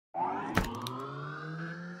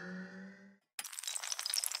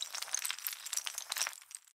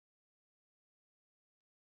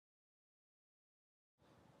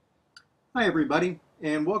Hi everybody,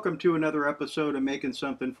 and welcome to another episode of Making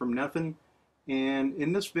Something from Nothing. And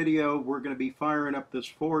in this video we're going to be firing up this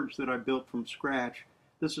forge that I built from scratch.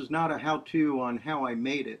 This is not a how-to on how I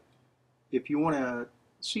made it. If you want to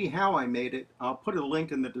see how I made it, I'll put a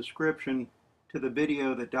link in the description to the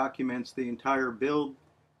video that documents the entire build,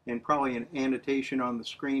 and probably an annotation on the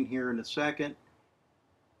screen here in a second.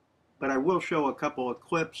 But I will show a couple of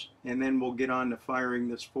clips and then we'll get on to firing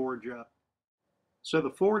this forge up. So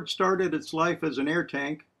the forge started its life as an air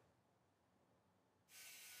tank,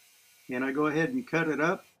 and I go ahead and cut it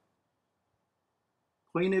up,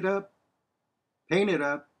 clean it up, paint it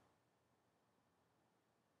up,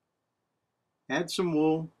 add some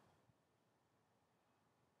wool,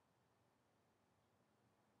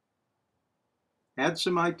 add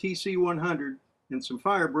some ITC 100 and some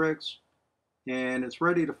fire bricks, and it's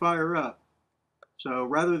ready to fire up. So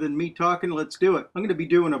rather than me talking, let's do it. I'm going to be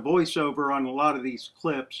doing a voiceover on a lot of these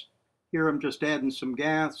clips. Here I'm just adding some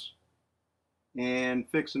gas and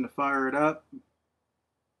fixing to fire it up.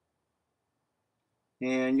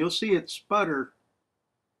 And you'll see it sputter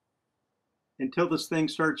until this thing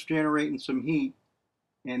starts generating some heat,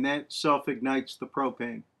 and that self-ignites the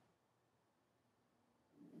propane.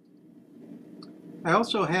 I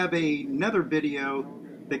also have another video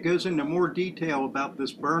that goes into more detail about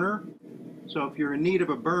this burner, so if you're in need of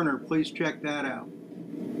a burner, please check that out.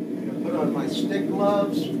 I'm going to put on my stick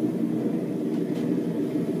gloves.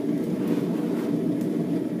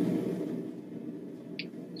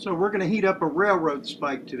 So we're going to heat up a railroad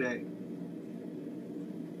spike today.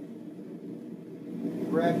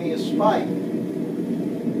 Grab me a spike.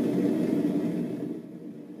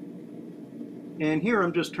 And here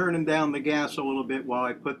I'm just turning down the gas a little bit while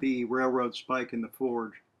I put the railroad spike in the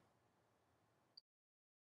forge.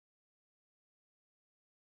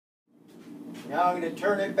 Now I'm going to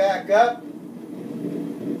turn it back up.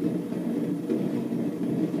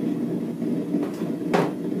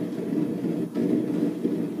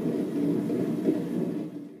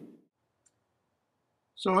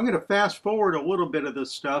 So I'm going to fast forward a little bit of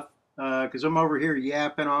this stuff because I'm over here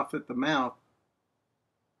yapping off at the mouth.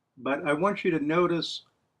 But I want you to notice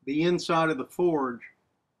the inside of the forge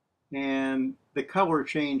and the color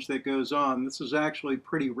change that goes on. This is actually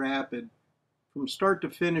pretty rapid. From start to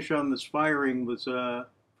finish on this firing was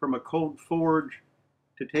from a cold forge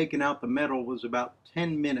to taking out the metal was about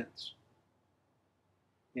 10 minutes.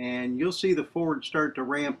 And you'll see the forge start to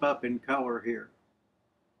ramp up in color here.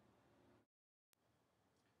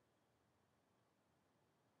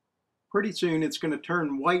 Pretty soon it's going to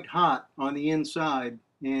turn white hot on the inside,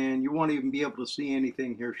 and you won't even be able to see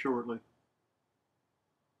anything here shortly.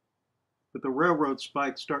 But the railroad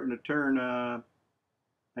spike's starting to turn a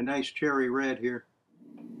nice cherry red here.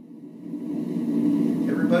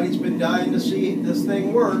 Everybody's been dying to see this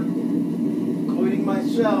thing work, including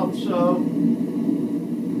myself, so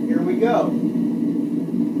here we go.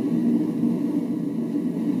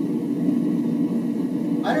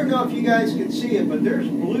 I don't know if you guys can see it, but there's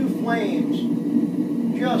blue flames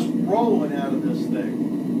just rolling out of this thing.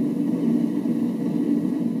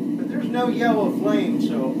 But there's no yellow flame,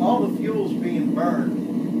 so all the fuel's being burned.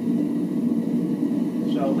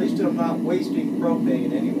 So at least I'm not wasting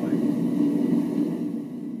propane anyway.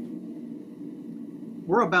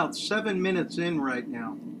 We're about 7 minutes in right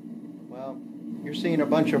now. Well, you're seeing a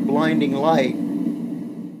bunch of blinding light.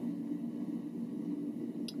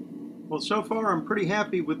 Well, so far I'm pretty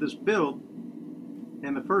happy with this build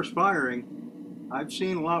and the first firing. I've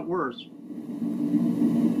seen a lot worse.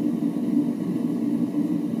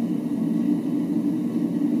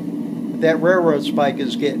 That railroad spike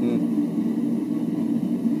is getting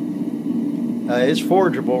is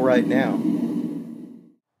forgeable right now.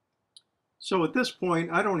 So at this point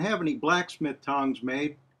I don't have any blacksmith tongs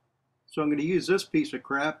made, so I'm going to use this piece of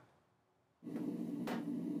crap.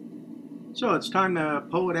 So it's time to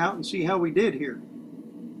pull it out and see how we did here.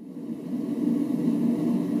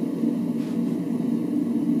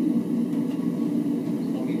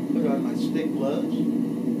 Let me put on my stick gloves.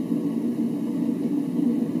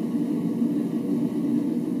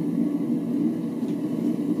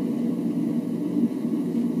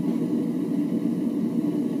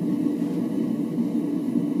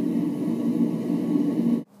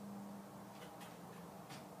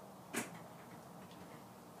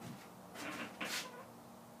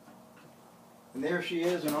 And there she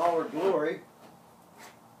is in all her glory.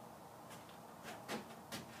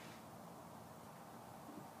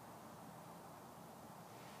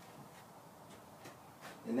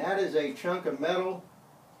 And that is a chunk of metal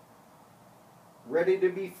ready to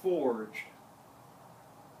be forged.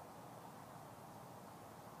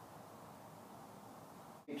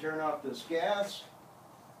 turn off this gas.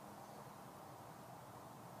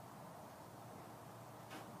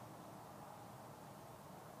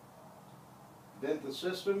 Vent the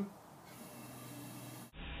system.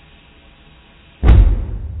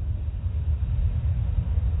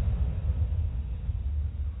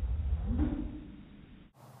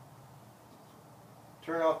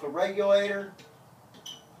 Turn off the regulator,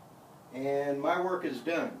 and my work is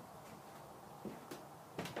done.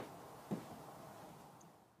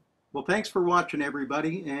 Well, thanks for watching,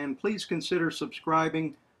 everybody, and please consider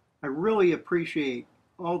subscribing. I really appreciate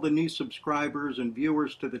all the new subscribers and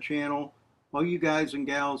viewers to the channel, all you guys and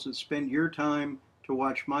gals that spend your time to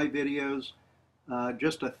watch my videos.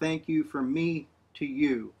 Just a thank you from me to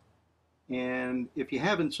you. And if you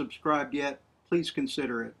haven't subscribed yet, please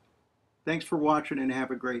consider it. Thanks for watching and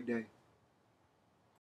have a great day.